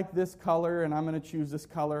 I like this color, and I'm going to choose this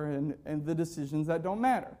color, and the decisions that don't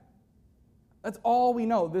matter. That's all we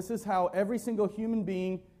know. This is how every single human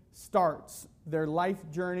being starts. Their life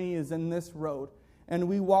journey is in this road. And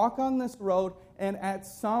we walk on this road, and at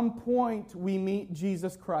some point we meet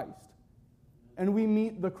Jesus Christ. And we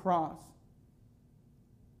meet the cross.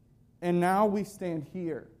 And now we stand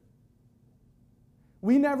here.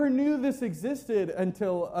 We never knew this existed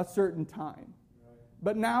until a certain time.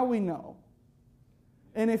 But now we know.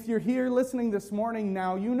 And if you're here listening this morning,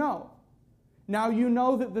 now you know. Now you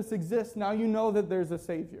know that this exists. Now you know that there's a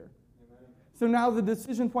Savior. So now the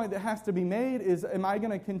decision point that has to be made is, am I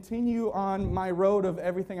going to continue on my road of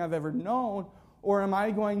everything I've ever known, or am I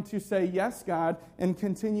going to say, yes, God, and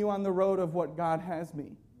continue on the road of what God has me?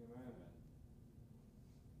 Amen.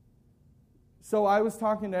 So I was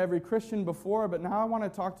talking to every Christian before, but now I want to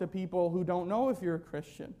talk to people who don't know if you're a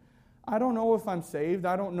Christian. I don't know if I'm saved.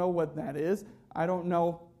 I don't know what that is. I don't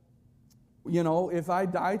know, if I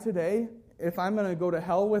die today, if I'm going to go to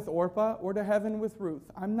hell with Orpah or to heaven with Ruth.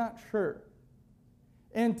 I'm not sure.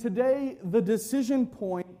 And today, the decision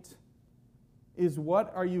point is,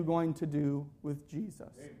 what are you going to do with Jesus?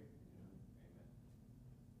 Amen.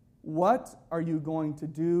 What are you going to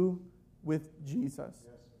do with Jesus?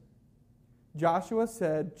 Yes. Joshua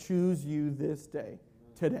said, choose you this day,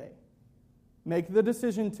 today. Make the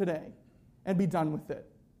decision today and be done with it.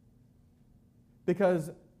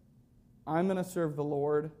 Because I'm going to serve the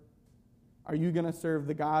Lord. Are you going to serve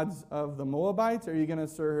the gods of the Moabites? Are you going to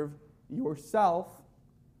serve yourself?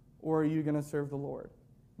 Or are you going to serve the Lord?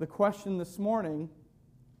 The question this morning,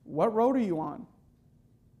 what road are you on?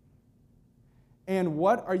 And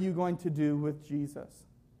what are you going to do with Jesus?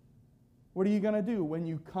 What are you going to do when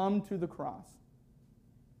you come to the cross?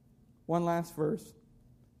 One last verse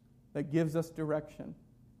that gives us direction.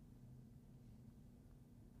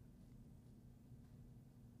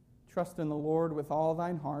 Trust in the Lord with all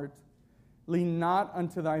thine heart. Lean not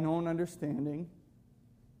unto thine own understanding.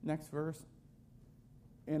 Next verse.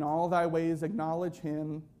 In all thy ways acknowledge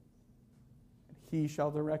him, and he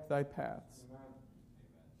shall direct thy paths.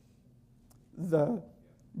 Amen. The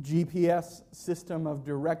GPS system of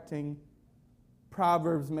directing,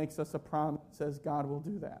 Proverbs makes us a promise, says God will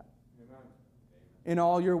do that. Amen. In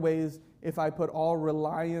all your ways, if I put all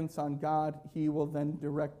reliance on God, he will then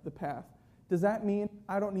direct the path. Does that mean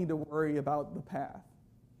I don't need to worry about the path?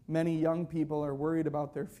 Many young people are worried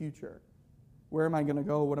about their future. Where am I going to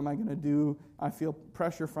go? What am I going to do? I feel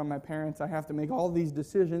pressure from my parents. I have to make all these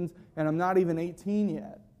decisions, and I'm not even 18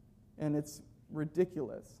 yet. And it's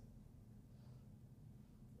ridiculous.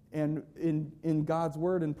 And in God's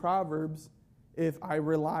word in Proverbs, if I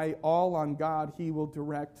rely all on God, he will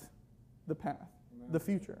direct the path, Amen. The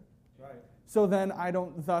future. Right. So then I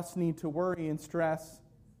don't thus need to worry and stress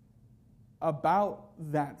about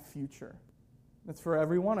that future. That's for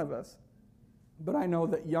every one of us. But I know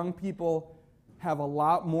that young people have a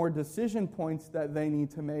lot more decision points that they need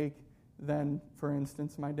to make than, for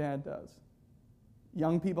instance, my dad does.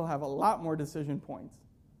 Young people have a lot more decision points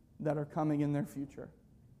that are coming in their future.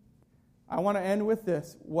 I want to end with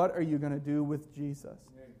this. What are you going to do with Jesus?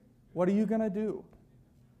 What are you going to do?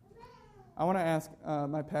 I want to ask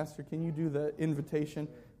my pastor, can you do the invitation?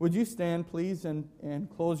 Would you stand, please, and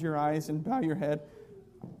close your eyes and bow your head?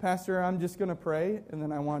 Pastor, I'm just going to pray, and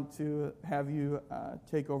then I want to have you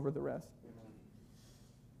take over the rest.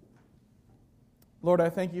 Lord, I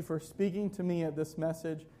thank you for speaking to me at this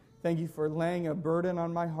message. Thank you for laying a burden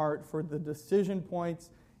on my heart for the decision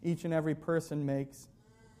points each and every person makes.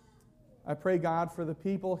 I pray, God, for the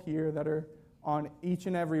people here that are on each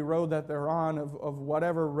and every road that they're on, of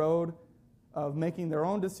whatever road, of making their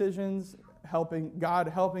own decisions, helping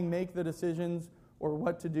make the decisions or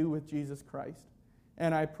what to do with Jesus Christ.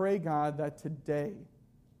 And I pray, God, that today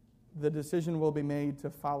the decision will be made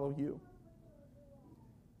to follow you.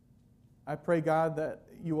 I pray, God, that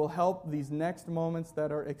you will help these next moments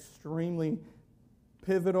that are extremely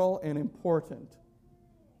pivotal and important,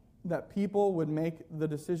 that people would make the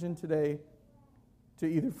decision today to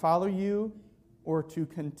either follow you or to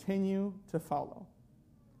continue to follow.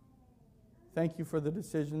 Thank you for the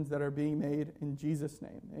decisions that are being made in Jesus'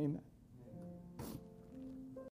 name. Amen.